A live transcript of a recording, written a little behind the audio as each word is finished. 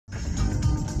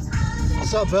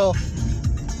What's up, Bill?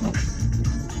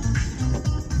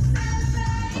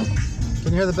 Can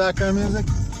you hear the background music?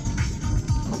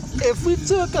 If we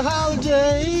took a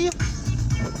holiday,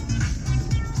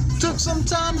 took some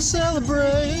time to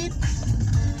celebrate,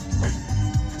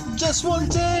 just one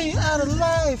day out of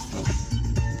life,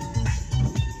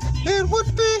 it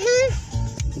would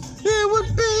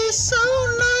be so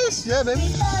nice. Yeah, baby.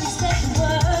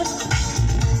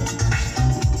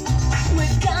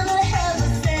 We're gonna have a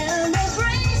celebration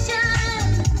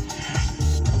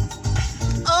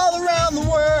all around the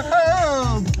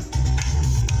world.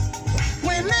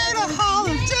 We need a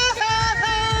holiday.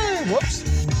 Whoops.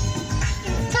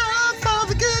 Time for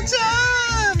the good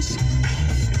times.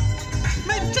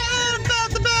 Make time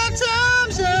about the bad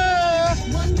times, yeah.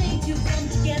 one day to come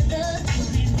together to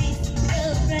release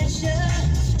the pressure.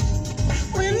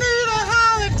 We need a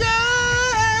holiday.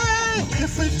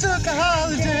 If we took a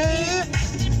holiday,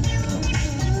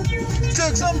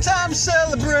 took some time to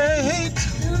celebrate,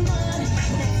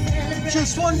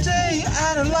 just one day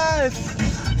out of life,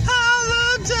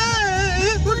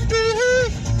 holiday, it would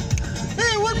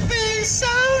be so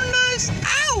nice.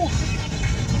 Ow!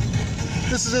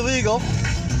 This is illegal.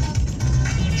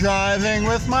 Driving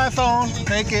with my phone,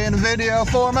 making a video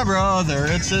for my brother.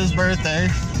 It's his birthday.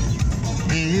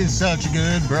 He's such a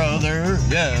good brother.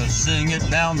 Yeah, sing it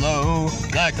down low,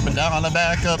 like a Madonna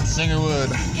backup singer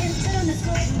would. And turn this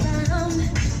world around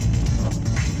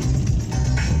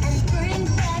and bring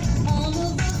back all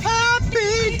of the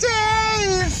Happy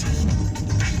days!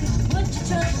 put your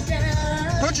troubles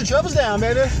down. Put your troubles down,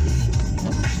 baby.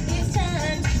 It's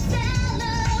time to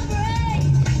celebrate.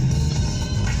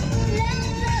 Let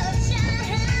love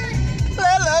shine.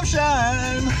 Let love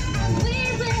shine. We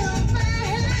will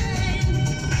find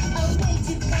a way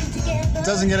to come together. It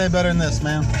doesn't get any better than this,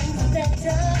 man. Things are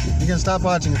better. You can stop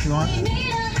watching if you want. We need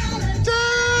a holiday.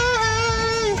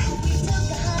 Day, We took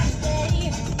a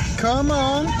holiday. come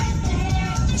on.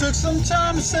 Took some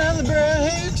time to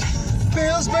celebrate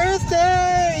Bill's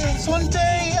birthday. It's one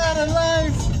day out of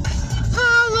life.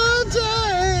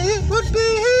 Holiday, it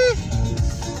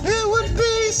would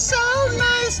be so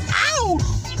nice. Ow!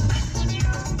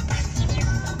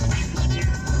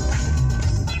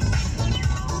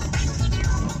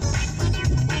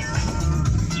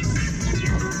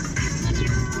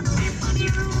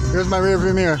 Here's my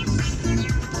rearview mirror.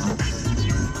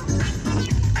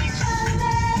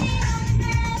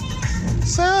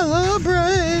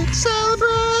 Celebrate,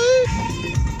 celebrate.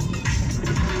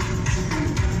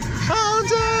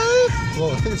 Holiday.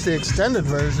 Whoa, I think it's the extended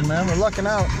version, man. We're lucking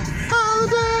out.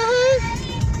 Holiday.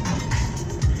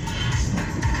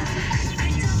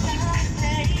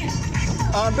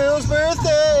 On Bill's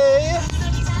birthday.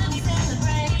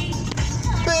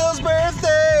 Bill's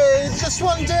birthday. Just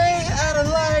one day out of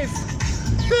life.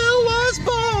 Bill was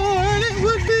born. It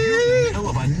would be.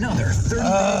 Of another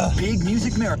 30 big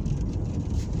music marathon.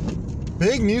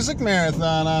 Big music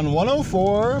marathon on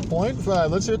 104.5.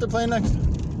 Let's see what they're playing next.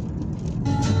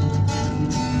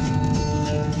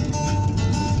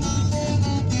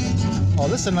 Oh,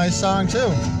 this is a nice song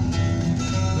too.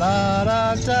 La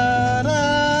da da da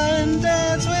and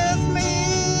dance with me.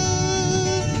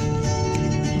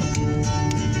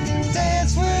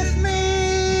 Dance with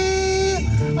me.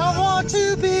 I want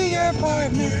to be your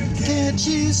partner. Can't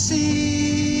you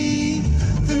see?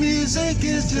 The music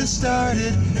is just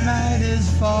started, night is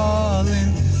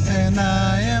falling, and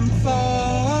I am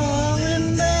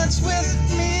falling. Dance with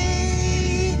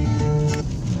me.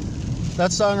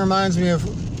 That song reminds me of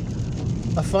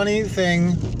a funny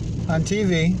thing on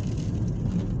TV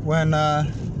when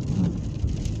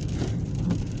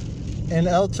in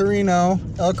El Torino,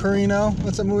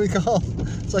 what's that movie called?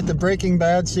 It's like the Breaking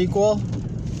Bad sequel,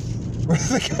 where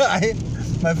the guy,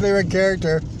 my favorite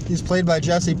character, he's played by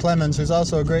Jesse Plemons, who's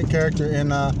also a great character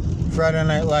in Friday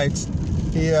Night Lights.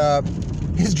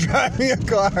 He's driving a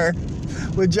car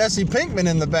with Jesse Pinkman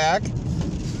in the back,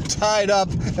 tied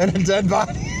up in a dead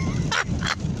body,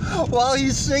 while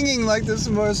he's singing like this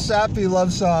most sappy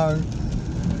love song.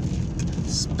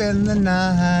 Spend the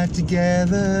night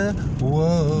together,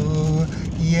 whoa,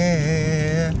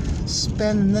 yeah.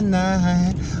 Spend the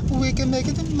night, we can make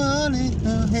it to morning,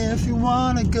 if you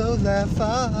wanna go that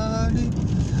far.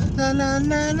 Na na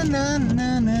na na na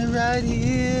na na, right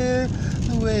here,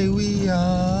 the way we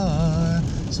are.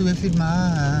 So if you'd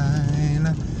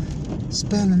mind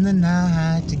spending the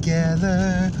night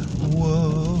together,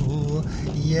 whoa,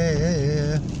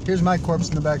 yeah. Here's my corpse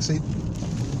in the back seat.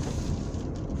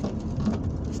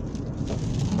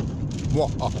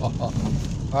 All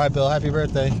right, Bill, happy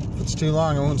birthday. If it's too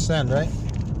long, it won't send, right?